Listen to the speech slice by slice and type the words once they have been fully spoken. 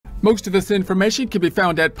Most of this information can be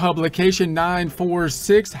found at publication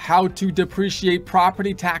 946, How to Depreciate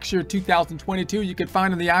Property Tax Year 2022. You can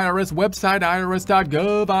find on the IRS website,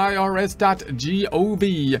 irs.gov, irs.gov.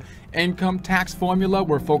 Income tax formula,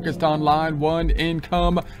 we're focused on line 1,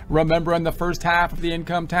 income. Remember, in the first half of the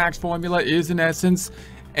income tax formula is in essence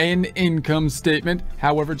an income statement.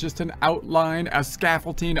 However, just an outline, a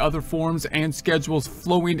scaffolding, other forms and schedules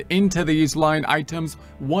flowing into these line items.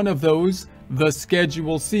 One of those, the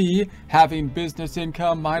Schedule C, having business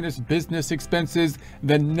income minus business expenses,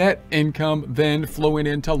 the net income then flowing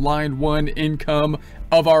into line 1, income,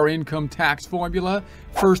 of our income tax formula.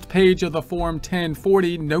 First page of the Form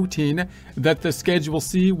 1040, noting that the Schedule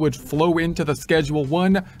C would flow into the Schedule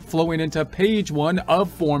 1, flowing into page 1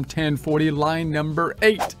 of Form 1040, line number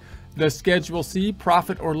 8. The Schedule C,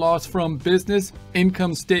 profit or loss from business,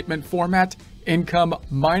 income statement format, income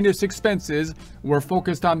minus expenses. We're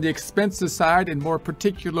focused on the expenses side, and more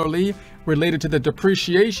particularly related to the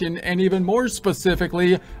depreciation, and even more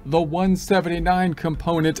specifically the 179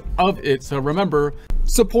 component of it. So remember,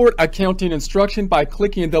 support accounting instruction by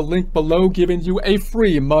clicking the link below, giving you a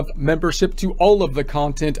free month membership to all of the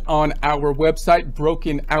content on our website,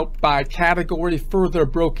 broken out by category, further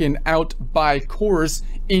broken out by course.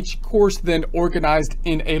 Each course then organized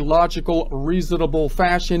in a logical, reasonable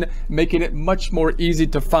fashion, making it much more easy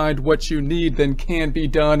to find what you need than can be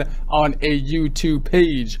done on a YouTube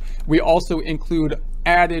page. We also include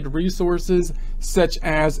added resources such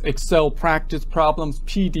as Excel practice problems,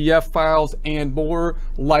 PDF files, and more,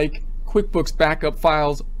 like QuickBooks backup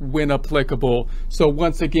files when applicable. So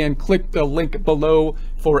once again, click the link below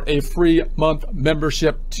for a free month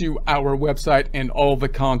membership to our website and all the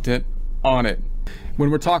content on it. When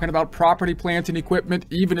we're talking about property, plant, and equipment,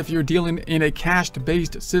 even if you're dealing in a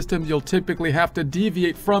cash-based system, you'll typically have to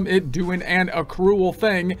deviate from it, doing an accrual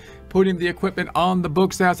thing, putting the equipment on the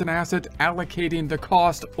books as an asset, allocating the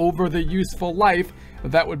cost over the useful life.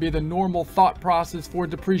 That would be the normal thought process for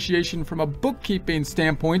depreciation from a bookkeeping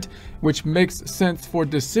standpoint, which makes sense for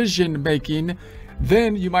decision making.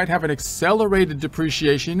 Then you might have an accelerated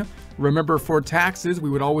depreciation. Remember, for taxes, we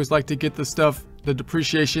would always like to get the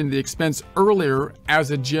depreciation, the expense earlier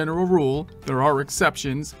as a general rule. There are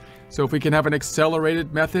exceptions. So if we can have an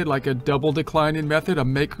accelerated method, like a double declining method, a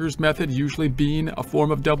maker's method usually being a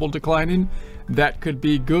form of double declining, that could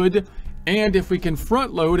be good. And if we can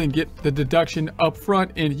front load and get the deduction up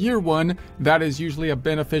front in year 1, that is usually a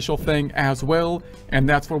beneficial thing as well. And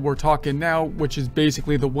that's what we're talking now, which is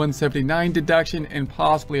basically the 179 deduction and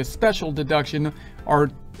possibly a special deduction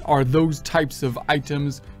are those types of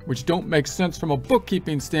items which don't make sense from a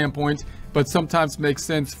bookkeeping standpoint, but sometimes make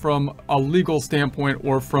sense from a legal standpoint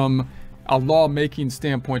or from a lawmaking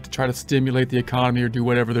standpoint to try to stimulate the economy or do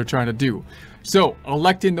whatever they're trying to do. So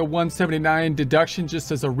electing the 179 deduction,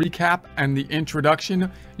 just as a recap and the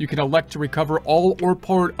introduction, you can elect to recover all or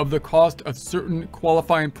part of the cost of certain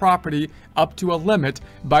qualifying property up to a limit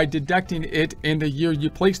by deducting it in the year you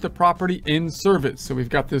place the property in service. So we've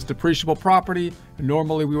got this depreciable property.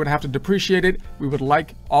 Normally we would have to depreciate it. We would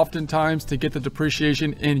like oftentimes to get the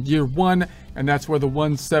depreciation in year 1, and that's where the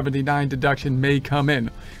 179 deduction may come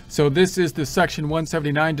in. So this is the Section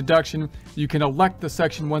 179 deduction. You can elect the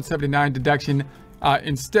Section 179 deduction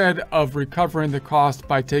instead of recovering the cost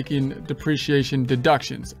by taking depreciation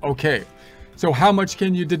deductions. Okay, so how much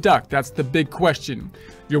can you deduct? That's the big question.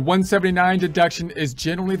 Your 179 deduction is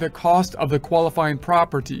generally the cost of the qualifying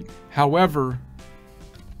property. However,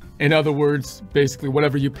 in other words, basically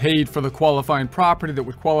whatever you paid for the qualifying property that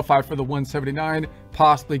would qualify for the 179,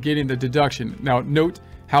 possibly getting the deduction. Now note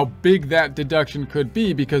how big that deduction could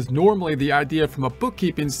be, because normally the idea from a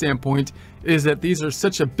bookkeeping standpoint is that these are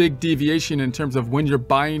such a big deviation in terms of when you're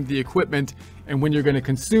buying the equipment and when you're going to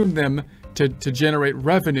consume them to generate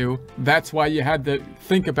revenue. That's why you had to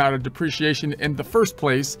think about a depreciation in the first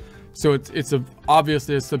place. So it's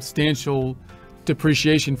obviously a substantial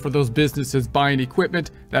depreciation for those businesses buying equipment.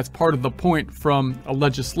 That's part of the point from a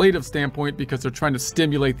legislative standpoint, because they're trying to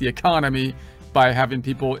stimulate the economy by having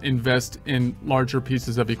people invest in larger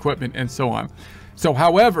pieces of equipment and so on. So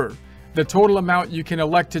however, the total amount you can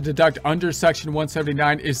elect to deduct under Section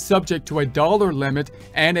 179 is subject to a dollar limit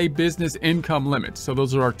and a business income limit. So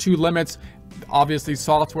those are our two limits. Obviously,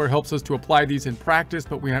 software helps us to apply these in practice,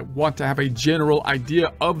 but we want to have a general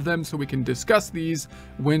idea of them so we can discuss these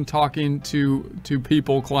when talking to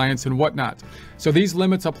people, clients, and whatnot. So these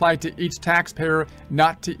limits apply to each taxpayer,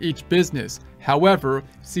 not to each business. However,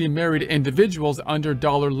 see married individuals under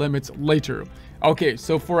dollar limits later. Okay,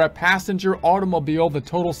 so for a passenger automobile, the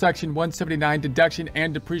total Section 179 deduction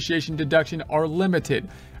and depreciation deduction are limited.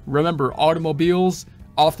 Remember, automobiles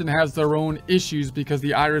often has their own issues because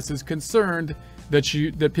the IRS is concerned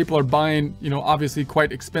that people are buying, obviously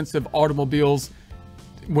quite expensive automobiles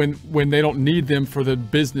when they don't need them for the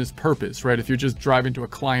business purpose, right? If you're just driving to a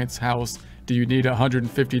client's house, do you need a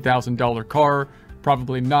 $150,000 car?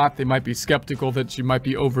 Probably not. They might be skeptical that you might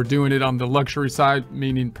be overdoing it on the luxury side,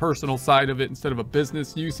 meaning personal side of it instead of a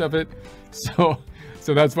business use of it. So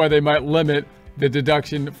that's why they might limit the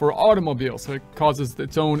deduction for automobiles. So it causes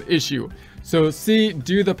its own issue. So C,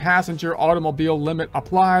 do the passenger automobile limit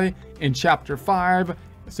apply in Chapter 5?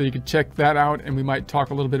 So you can check that out, and we might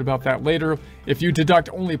talk a little bit about that later. If you deduct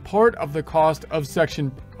only part of the cost of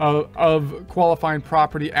of qualifying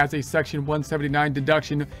property as a Section 179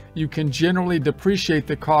 deduction, you can generally depreciate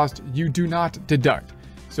the cost you do not deduct.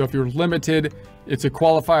 So if you're limited, it's a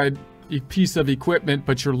qualified piece of equipment,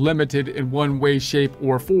 but you're limited in one way, shape,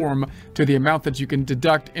 or form to the amount that you can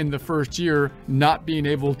deduct in the first year, not being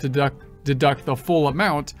able to deduct the full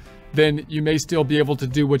amount, then you may still be able to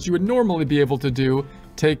do what you would normally be able to do,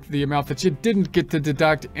 take the amount that you didn't get to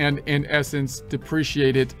deduct and in essence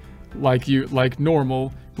depreciate it like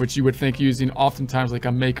normal, which you would think using oftentimes like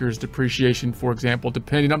a maker's depreciation, for example,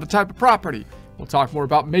 depending on the type of property. We'll talk more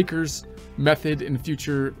about maker's method in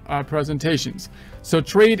future presentations. So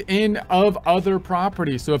trade in of other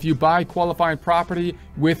property. So if you buy qualifying property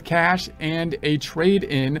with cash and a trade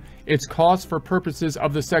in, its cost for purposes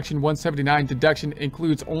of the Section 179 deduction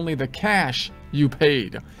includes only the cash you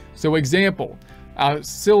paid. So example,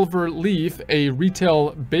 Silver Leaf, a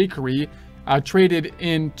retail bakery, traded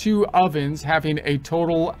in 2 ovens having a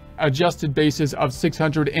total adjusted basis of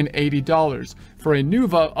 $680 for a new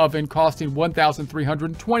oven costing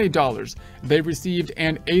 $1,320. They received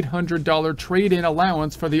an $800 trade-in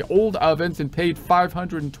allowance for the old ovens and paid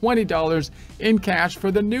 $520 in cash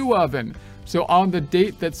for the new oven. So on the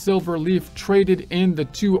date that Silver Leaf traded in the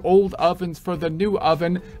 2 old ovens for the new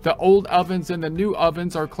oven, the old ovens and the new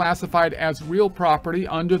ovens are classified as real property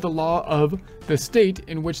under the law of the state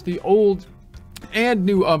in which the old and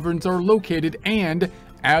new ovens are located, and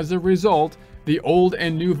as a result, the old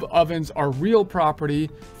and new ovens are real property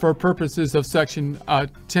for purposes of Section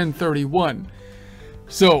 1031.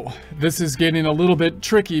 So this is getting a little bit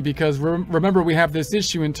tricky because remember we have this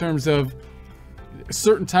issue in terms of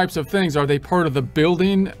certain types of things. Are they part of the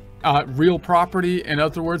building, real property, in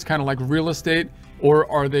other words, kind of like real estate, or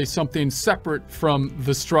are they something separate from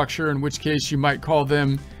the structure, in which case you might call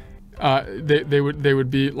them they would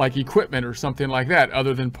be like equipment or something like that,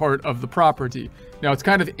 other than part of the property. Now it's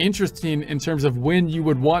kind of interesting in terms of when you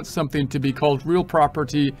would want something to be called real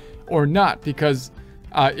property or not, because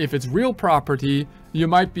if it's real property, you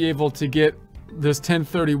might be able to get this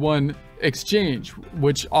 1031 exchange,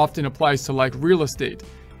 which often applies to like real estate,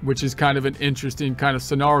 which is kind of an interesting kind of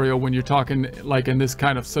scenario when you're talking like in this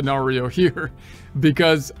kind of scenario here,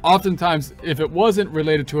 because oftentimes if it wasn't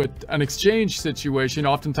related to an exchange situation,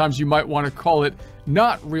 oftentimes you might want to call it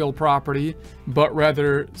not real property, but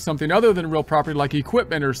rather something other than real property like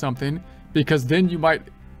equipment or something, because then you might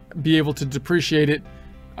be able to depreciate it,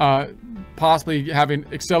 possibly having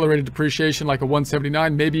accelerated depreciation like a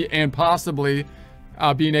 179 maybe, and possibly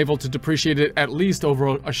being able to depreciate it at least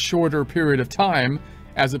over a shorter period of time,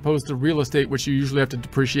 as opposed to real estate, which you usually have to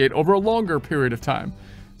depreciate over a longer period of time.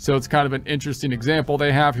 So it's kind of an interesting example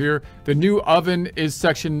they have here. The new oven is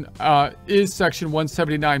Section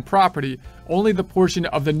 179 property. Only the portion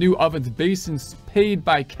of the new oven's basins paid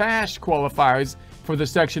by cash qualifies for the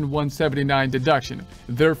Section 179 deduction.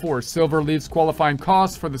 Therefore, Silver Leaf's qualifying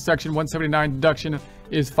cost for the Section 179 deduction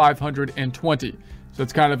is $520. So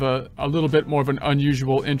it's kind of a little bit more of an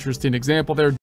unusual, interesting example there.